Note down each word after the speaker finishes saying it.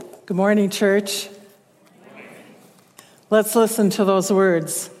Good morning, church. Let's listen to those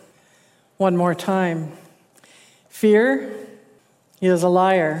words one more time. Fear, he is a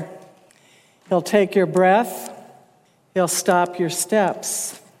liar. He'll take your breath. He'll stop your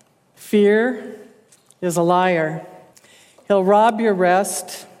steps. Fear is a liar. He'll rob your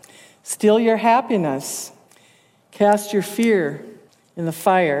rest, steal your happiness, cast your fear in the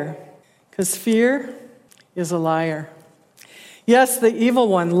fire, because fear is a liar. Yes, the evil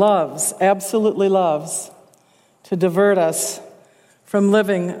one loves, absolutely loves, to divert us from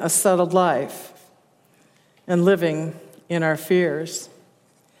living a settled life and living in our fears.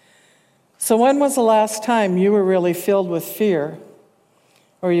 So when was the last time you were really filled with fear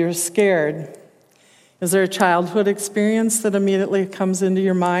or you're scared? Is there a childhood experience that immediately comes into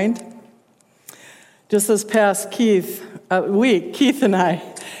your mind? Just this past week, Keith and I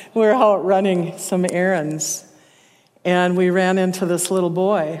were out running some errands, and we ran into this little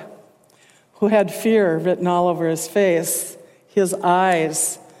boy who had fear written all over his face. His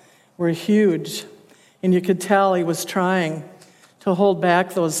eyes were huge, and you could tell he was trying to hold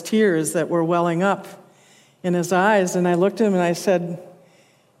back those tears that were welling up in his eyes. And I looked at him and I said,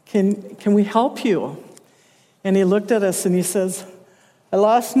 Can we help you? And he looked at us and he says, I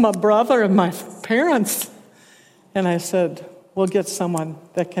lost my brother and my parents. And I said, we'll get someone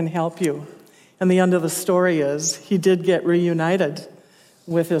that can help you. And the end of the story is he did get reunited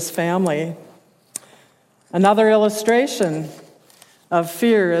with his family. Another illustration of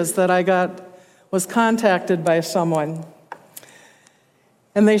fear is that I was contacted by someone,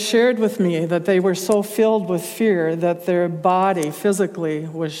 and they shared with me that they were so filled with fear that their body physically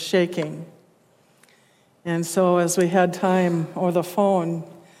was shaking. And so as we had time over the phone,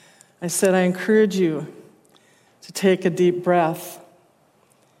 I said, I encourage you to take a deep breath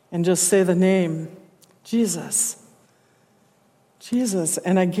and just say the name, Jesus. Jesus.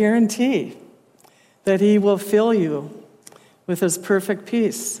 And I guarantee that he will fill you with his perfect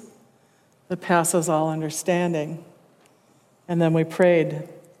peace that passes all understanding. And then we prayed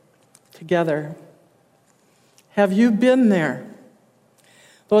together. Have you been there?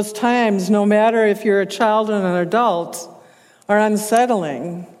 Those times, no matter if you're a child or an adult, are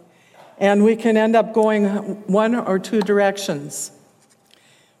unsettling, and we can end up going one or two directions.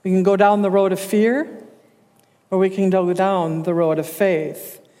 We can go down the road of fear, or we can go down the road of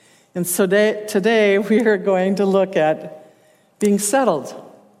faith. And so today we are going to look at being settled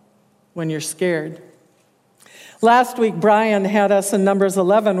when you're scared. Last week, Brian had us in Numbers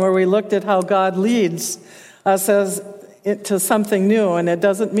 11, where we looked at how God leads us to something new, and it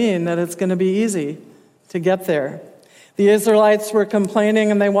doesn't mean that it's going to be easy to get there. The Israelites were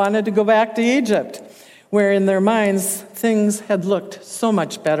complaining, and they wanted to go back to Egypt, where in their minds things had looked so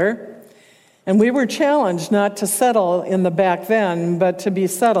much better. And we were challenged not to settle in the back then, but to be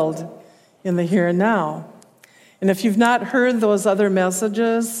settled in the here and now. And if you've not heard those other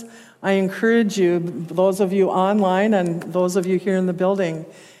messages, I encourage you, those of you online and those of you here in the building,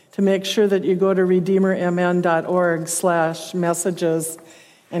 to make sure that you go to redeemermn.org/messages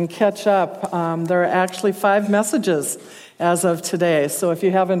and catch up. There are actually 5 messages as of today. So if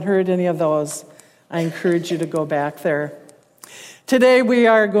you haven't heard any of those, I encourage you to go back there. Today we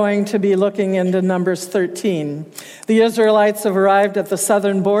are going to be looking into Numbers 13. The Israelites have arrived at the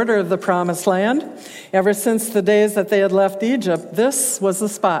southern border of the Promised Land. Ever since the days that they had left Egypt, this was the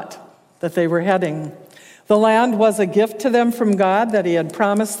spot that they were heading. The land was a gift to them from God that he had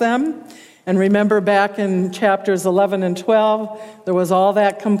promised them. And remember back in chapters 11 and 12, there was all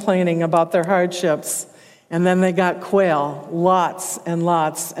that complaining about their hardships. And then they got quail, lots and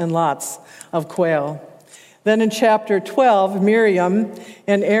lots and lots of quail. Then in chapter 12, Miriam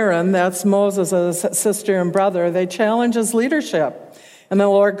and Aaron, that's Moses' sister and brother, they challenge his leadership. And the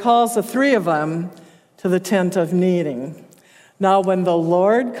Lord calls the 3 of them to the tent of meeting. Now, when the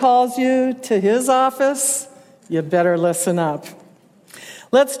Lord calls you to his office, you better listen up.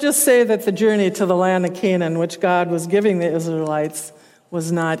 Let's just say that the journey to the land of Canaan, which God was giving the Israelites,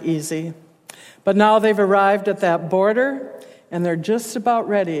 was not easy. But now they've arrived at that border, and they're just about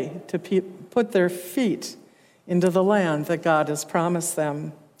ready to put their feet into the land that God has promised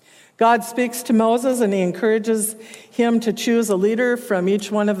them. God speaks to Moses, and he encourages him to choose a leader from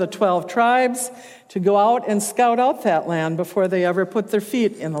each one of the 12 tribes to go out and scout out that land before they ever put their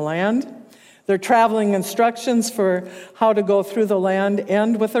feet in the land. Their traveling instructions for how to go through the land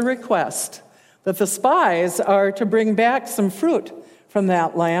end with a request that the spies are to bring back some fruit from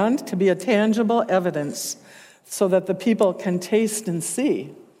that land to be a tangible evidence so that the people can taste and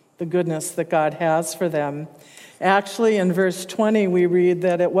see the goodness that God has for them. Actually, in verse 20, we read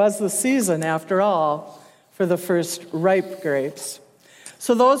that it was the season, after all, for the first ripe grapes.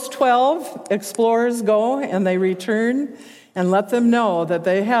 So those 12 explorers go and they return and let them know that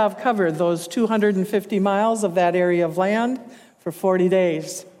they have covered those 250 miles of that area of land for 40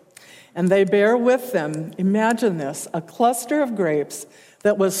 days. And they bear with them, imagine this, a cluster of grapes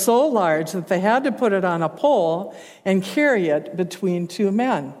that was so large that they had to put it on a pole and carry it between two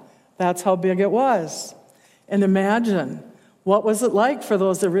men. That's how big it was. And imagine, what was it like for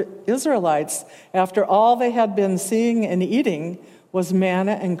those Israelites after all they had been seeing and eating was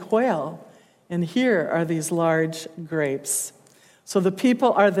manna and quail? And here are these large grapes. So the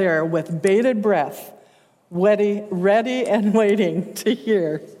people are there with bated breath, ready and waiting to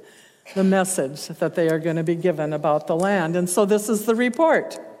hear the message that they are going to be given about the land. And so this is the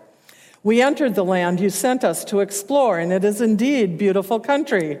report. We entered the land you sent us to explore, and it is indeed beautiful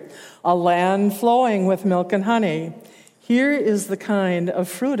country, a land flowing with milk and honey. Here is the kind of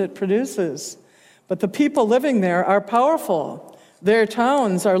fruit it produces. But the people living there are powerful. Their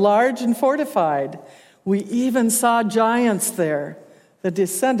towns are large and fortified. We even saw giants there, the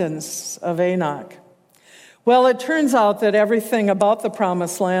descendants of Anak. Well, it turns out that everything about the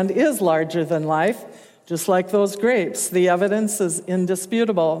Promised Land is larger than life, just like those grapes. The evidence is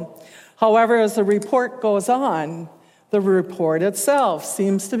indisputable. However, as the report goes on, the report itself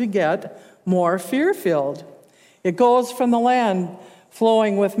seems to get more fear-filled. It goes from the land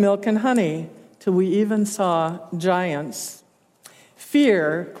flowing with milk and honey to we even saw giants.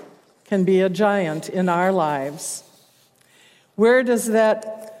 Fear can be a giant in our lives. Where does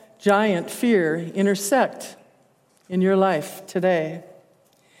that giant fear intersect in your life today?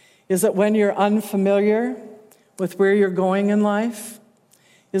 Is it when you're unfamiliar with where you're going in life?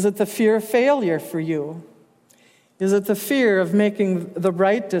 Is it the fear of failure for you? Is it the fear of making the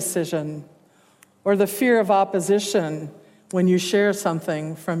right decision? Or the fear of opposition when you share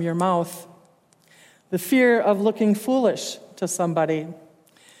something from your mouth? The fear of looking foolish to somebody?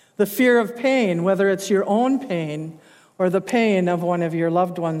 The fear of pain, whether it's your own pain or the pain of one of your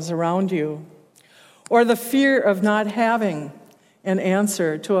loved ones around you? Or the fear of not having an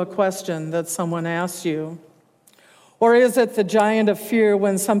answer to a question that someone asks you? Or is it the giant of fear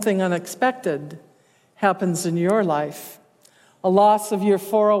when something unexpected happens in your life? A loss of your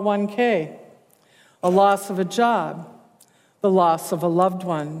 401k, a loss of a job, the loss of a loved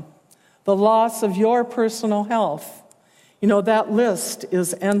one, the loss of your personal health. You know, that list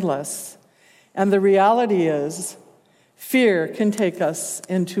is endless. And the reality is, fear can take us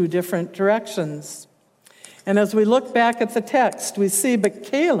in two different directions. And as we look back at the text, we see, but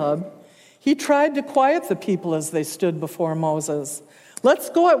Caleb, he tried to quiet the people as they stood before Moses.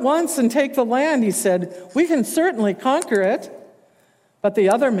 Let's go at once and take the land, he said. We can certainly conquer it. But the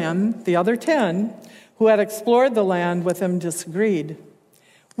other men, the other 10, who had explored the land with him, disagreed.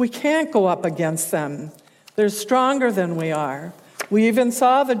 We can't go up against them. They're stronger than we are. We even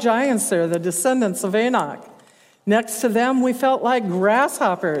saw the giants there, the descendants of Anak. Next to them, we felt like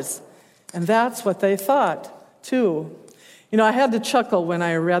grasshoppers. And that's what they thought, too. You know, I had to chuckle when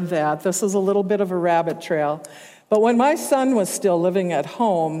I read that. This is a little bit of a rabbit trail. But when my son was still living at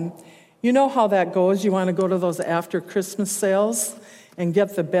home, you know how that goes. You want to go to those after Christmas sales and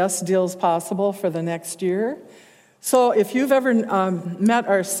get the best deals possible for the next year. So if you've ever met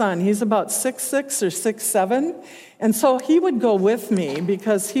our son, he's about 6'6" or 6'7", and so he would go with me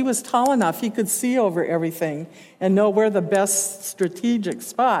because he was tall enough he could see over everything and know where the best strategic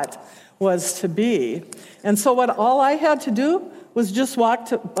spot was to be. And so all I had to do was just walk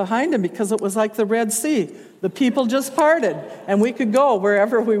behind him because it was like the Red Sea. The people just parted, and we could go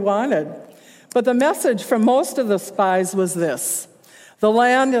wherever we wanted. But the message from most of the spies was this: the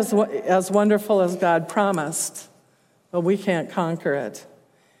land is as wonderful as God promised, but we can't conquer it.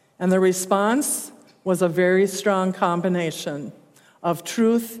 And the response was a very strong combination of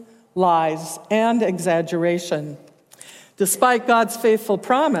truth, lies, and exaggeration. Despite God's faithful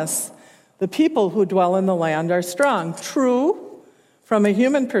promise, the people who dwell in the land are strong. True, from a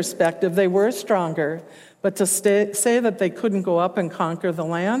human perspective, they were stronger, but to say that they couldn't go up and conquer the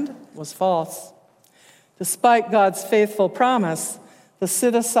land was false. Despite God's faithful promise, the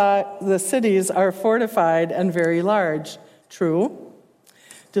cities are fortified and very large. True.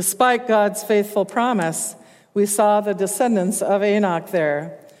 Despite God's faithful promise, we saw the descendants of Anak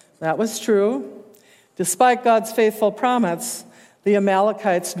there. That was true. Despite God's faithful promise, the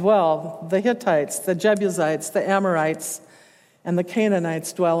Amalekites dwell, the Hittites, the Jebusites, the Amorites, and the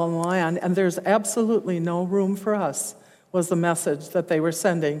Canaanites dwell in the land, and there's absolutely no room for us, was the message that they were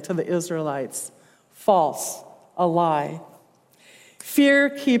sending to the Israelites. False, a lie. Fear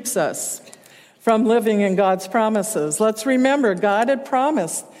keeps us from living in God's promises. Let's remember, God had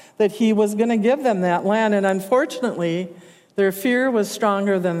promised that he was going to give them that land, and unfortunately, Their fear was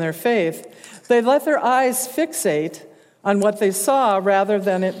stronger than their faith. They let their eyes fixate on what they saw rather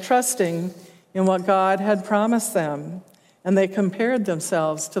than trusting in what God had promised them. And they compared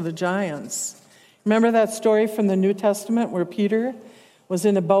themselves to the giants. Remember that story from the New Testament where Peter was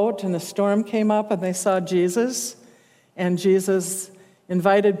in a boat and a storm came up and they saw Jesus? And Jesus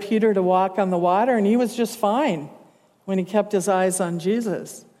invited Peter to walk on the water, and he was just fine when he kept his eyes on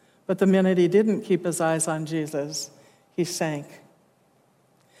Jesus. But the minute he didn't keep his eyes on Jesus, he sank.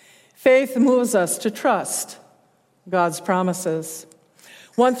 Faith moves us to trust God's promises.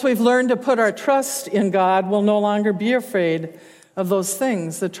 Once we've learned to put our trust in God, we'll no longer be afraid of those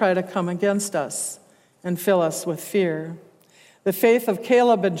things that try to come against us and fill us with fear. The faith of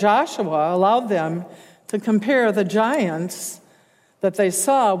Caleb and Joshua allowed them to compare the giants that they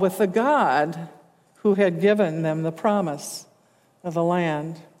saw with the God who had given them the promise of the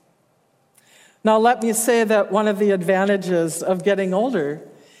land. Now, let me say that one of the advantages of getting older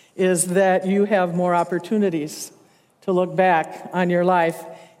is that you have more opportunities to look back on your life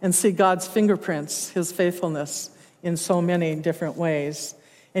and see God's fingerprints, his faithfulness, in so many different ways.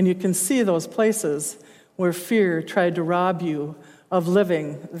 And you can see those places where fear tried to rob you of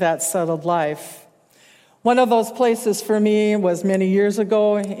living that settled life. One of those places for me was many years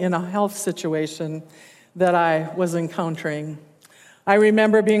ago in a health situation that I was encountering. I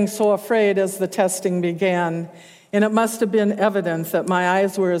remember being so afraid as the testing began, and it must have been evident that my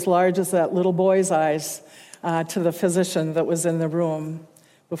eyes were as large as that little boy's eyes to the physician that was in the room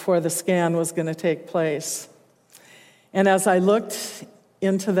before the scan was going to take place. And as I looked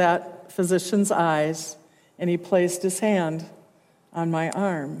into that physician's eyes, and he placed his hand on my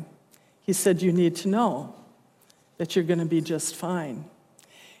arm, he said, "You need to know that you're going to be just fine."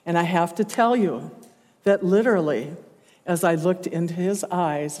 And I have to tell you that literally, as I looked into his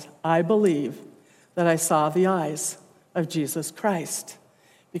eyes, I believe that I saw the eyes of Jesus Christ,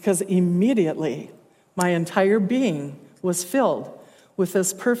 because immediately my entire being was filled with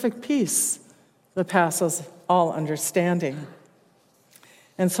this perfect peace that passes all understanding.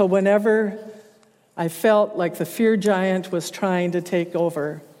 And so whenever I felt like the fear giant was trying to take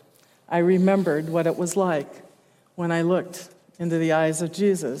over, I remembered what it was like when I looked into the eyes of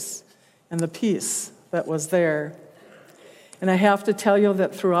Jesus and the peace that was there. And I have to tell you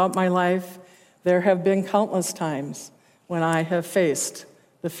that throughout my life, there have been countless times when I have faced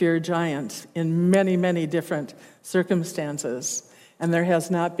the fear giant in many, many different circumstances. And there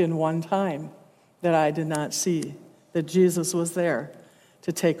has not been one time that I did not see that Jesus was there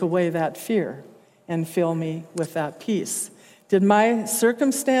to take away that fear and fill me with that peace. Did my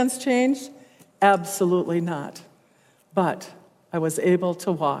circumstance change? Absolutely not. But I was able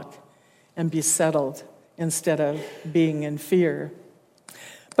to walk and be settled instead of being in fear.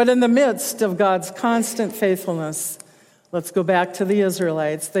 But in the midst of God's constant faithfulness, let's go back to the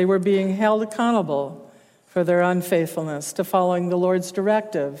Israelites. They were being held accountable for their unfaithfulness to following the Lord's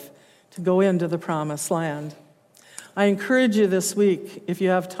directive to go into the promised land. I encourage you this week, if you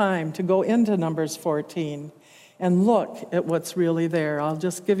have time, to go into Numbers 14 and look at what's really there. I'll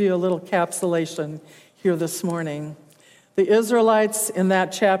just give you a little capsulation here this morning. The Israelites in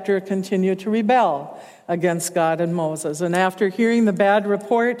that chapter continue to rebel against God and Moses. And after hearing the bad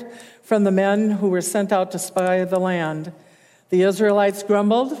report from the men who were sent out to spy the land, the Israelites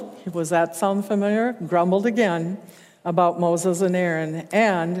grumbled. Does that sound familiar? Grumbled again about Moses and Aaron.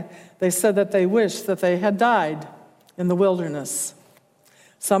 And they said that they wished that they had died in the wilderness.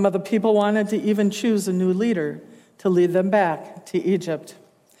 Some of the people wanted to even choose a new leader to lead them back to Egypt.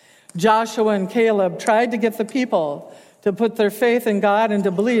 Joshua and Caleb tried to get the people to put their faith in God and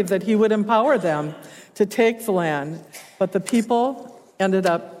to believe that he would empower them to take the land. But the people ended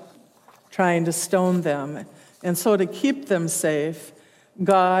up trying to stone them. And so to keep them safe,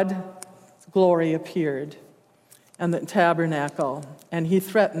 God's glory appeared in the tabernacle, and he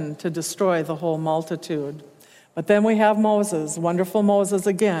threatened to destroy the whole multitude. But then we have Moses, wonderful Moses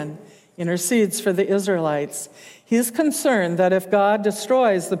again, intercedes for the Israelites. He's concerned that if God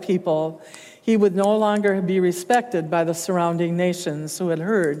destroys the people, he would no longer be respected by the surrounding nations who had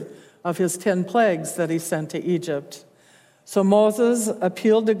heard of his 10 plagues that he sent to Egypt. So Moses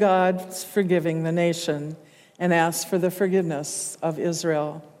appealed to God forgiving the nation and asked for the forgiveness of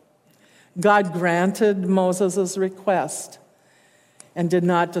Israel. God granted Moses' request and did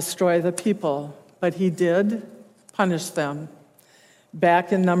not destroy the people, but he did punish them.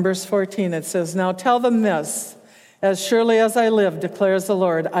 Back in Numbers 14, it says, "Now tell them this, as surely as I live, declares the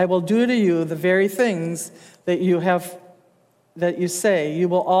Lord, I will do to you the very things that you say. You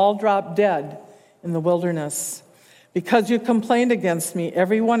will all drop dead in the wilderness. Because you complained against me,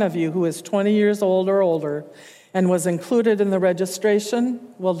 every one of you who is 20 years old or older, and was included in the registration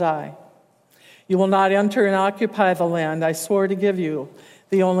will die. You will not enter and occupy the land I swore to give you.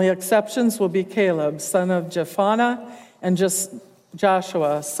 The only exceptions will be Caleb, son of Jephunneh, and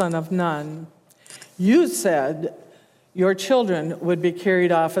Joshua, son of Nun. You said your children would be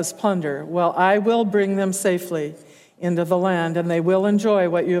carried off as plunder. Well, I will bring them safely into the land, and they will enjoy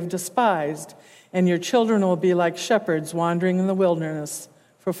what you have despised, and your children will be like shepherds wandering in the wilderness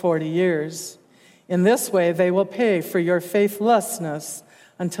for 40 years. In this way, they will pay for your faithlessness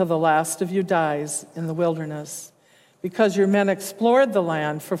until the last of you dies in the wilderness. Because your men explored the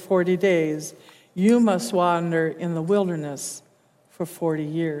land for 40 days, you must wander in the wilderness for 40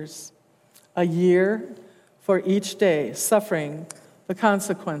 years. A year for each day, suffering the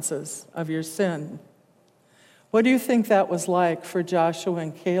consequences of your sin. What do you think that was like for Joshua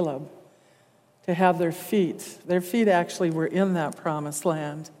and Caleb to have their feet actually were in that promised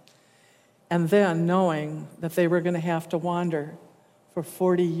land, and then knowing that they were going to have to wander for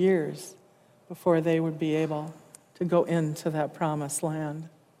 40 years before they would be able to go into that promised land?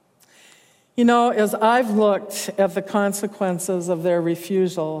 You know, as I've looked at the consequences of their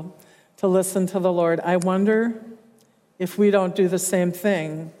refusal to listen to the Lord, I wonder if we don't do the same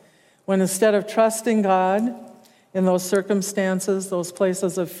thing when instead of trusting God in those circumstances, those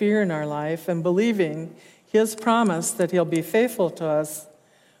places of fear in our life, and believing His promise that He'll be faithful to us,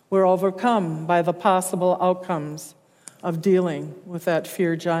 we're overcome by the possible outcomes of dealing with that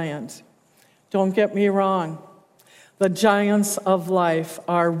fear giant. Don't get me wrong. The giants of life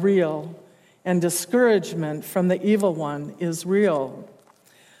are real, and discouragement from the evil one is real.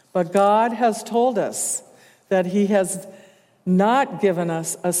 But God has told us that He has not given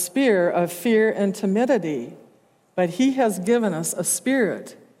us a spirit of fear and timidity, but He has given us a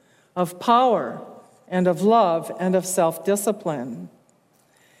spirit of power and of love and of self-discipline.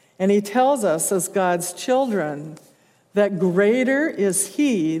 And He tells us as God's children that greater is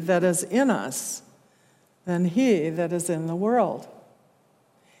He that is in us than he that is in the world.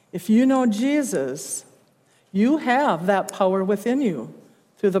 If you know Jesus, you have that power within you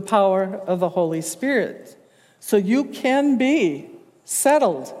through the power of the Holy Spirit. So you can be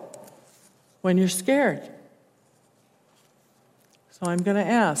settled when you're scared. So I'm going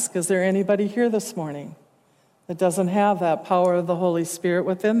to ask, is there anybody here this morning that doesn't have that power of the Holy Spirit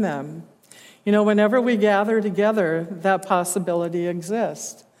within them? You know, whenever we gather together, that possibility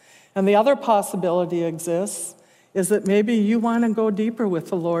exists. And the other possibility exists is that maybe you want to go deeper with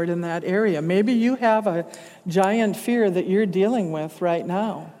the Lord in that area. Maybe you have a giant fear that you're dealing with right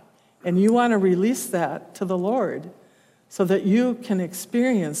now, and you want to release that to the Lord so that you can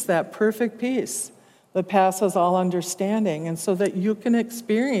experience that perfect peace that passes all understanding, and so that you can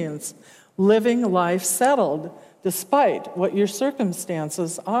experience living life settled despite what your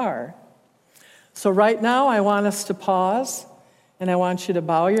circumstances are. So right now, I want us to pause, and I want you to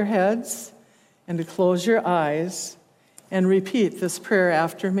bow your heads and to close your eyes and repeat this prayer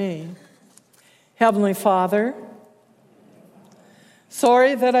after me. Heavenly Father,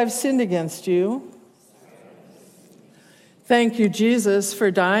 sorry that I've sinned against you. Thank you, Jesus,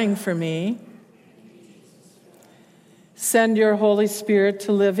 for dying for me. Send your Holy Spirit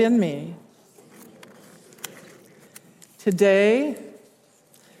to live in me. Today,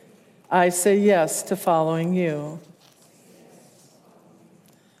 I say yes to following you.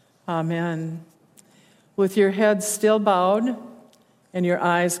 Amen. With your head still bowed and your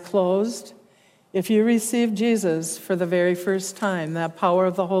eyes closed, if you receive Jesus for the very first time, that power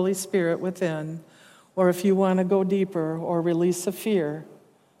of the Holy Spirit within, or if you want to go deeper or release a fear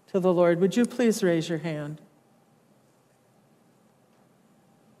to the Lord, would you please raise your hand?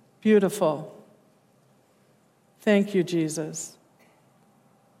 Beautiful. Thank you, Jesus.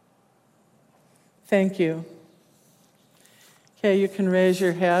 Thank you. Okay, you can raise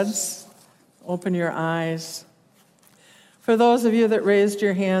your heads, open your eyes. For those of you that raised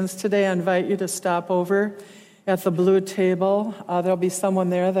your hands today, I invite you to stop over at the blue table. There'll be someone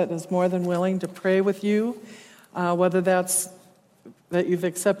there that is more than willing to pray with you, whether that's that you've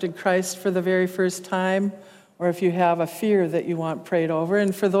accepted Christ for the very first time, or if you have a fear that you want prayed over.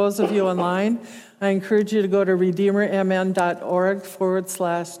 And for those of you online, I encourage you to go to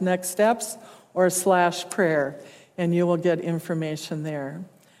redeemermn.org/next steps or /prayer, and you will get information there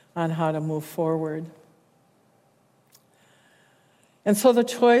on how to move forward. And so the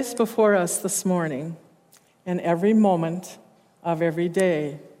choice before us this morning, and every moment of every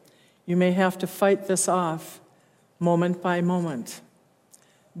day, you may have to fight this off moment by moment.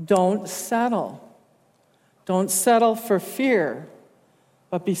 Don't settle. Don't settle for fear,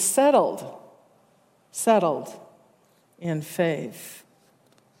 but be settled in faith.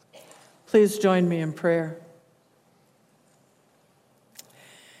 Please join me in prayer.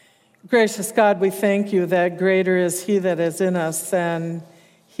 Gracious God, we thank you that greater is he that is in us than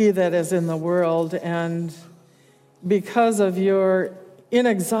he that is in the world. And because of your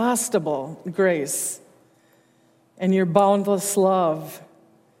inexhaustible grace and your boundless love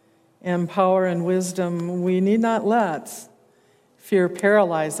and power and wisdom, we need not let fear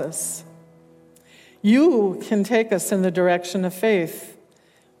paralyze us. You can take us in the direction of faith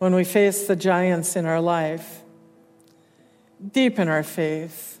when we face the giants in our life. Deepen our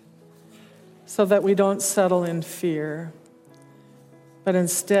faith so that we don't settle in fear, but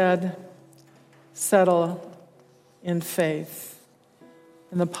instead settle in faith.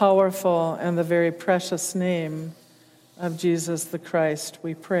 In the powerful and the very precious name of Jesus the Christ,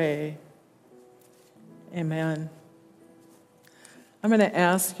 we pray. Amen. I'm going to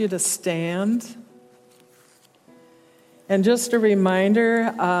ask you to stand. And just a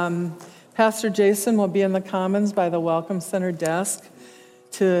reminder, Pastor Jason will be in the Commons by the Welcome Center desk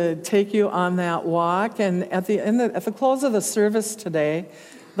to take you on that walk. And at the close of the service today,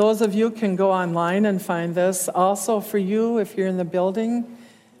 those of you can go online and find this. Also for you, if you're in the building,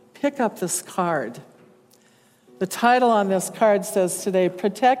 pick up this card. The title on this card says today,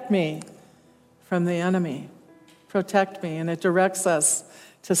 "Protect me from the enemy." Protect me. And it directs us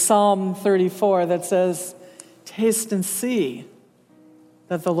to Psalm 34 that says, "Taste and see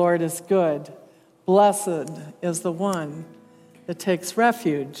that the Lord is good. Blessed is the one that takes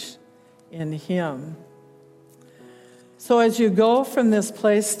refuge in him." So as you go from this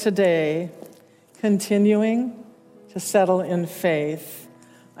place today, continuing to settle in faith,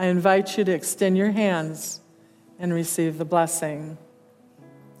 I invite you to extend your hands and receive the blessing.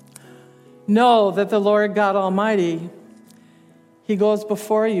 Know that the Lord God Almighty, he goes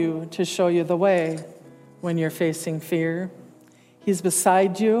before you to show you the way when you're facing fear. He's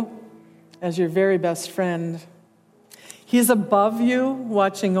beside you as your very best friend. He's above you,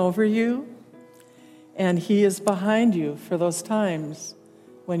 watching over you, and he is behind you for those times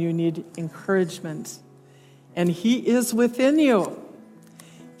when you need encouragement. And he is within you,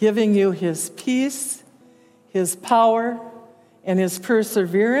 giving you his peace, his power, and his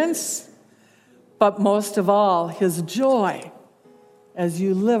perseverance, but most of all, his joy as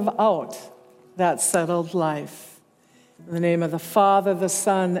you live out that settled life. In the name of the Father, the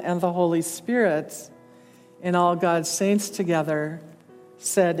Son, and the Holy Spirit, and all God's saints together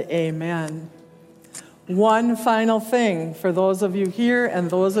said amen. One final thing for those of you here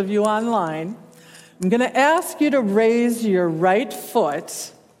and those of you online. I'm going to ask you to raise your right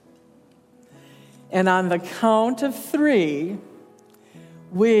foot, and on the count of 3,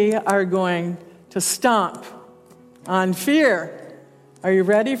 we are going to stomp on fear. Are you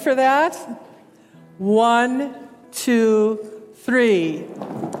ready for that? 1, 2, 3.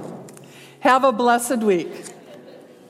 Have a blessed week.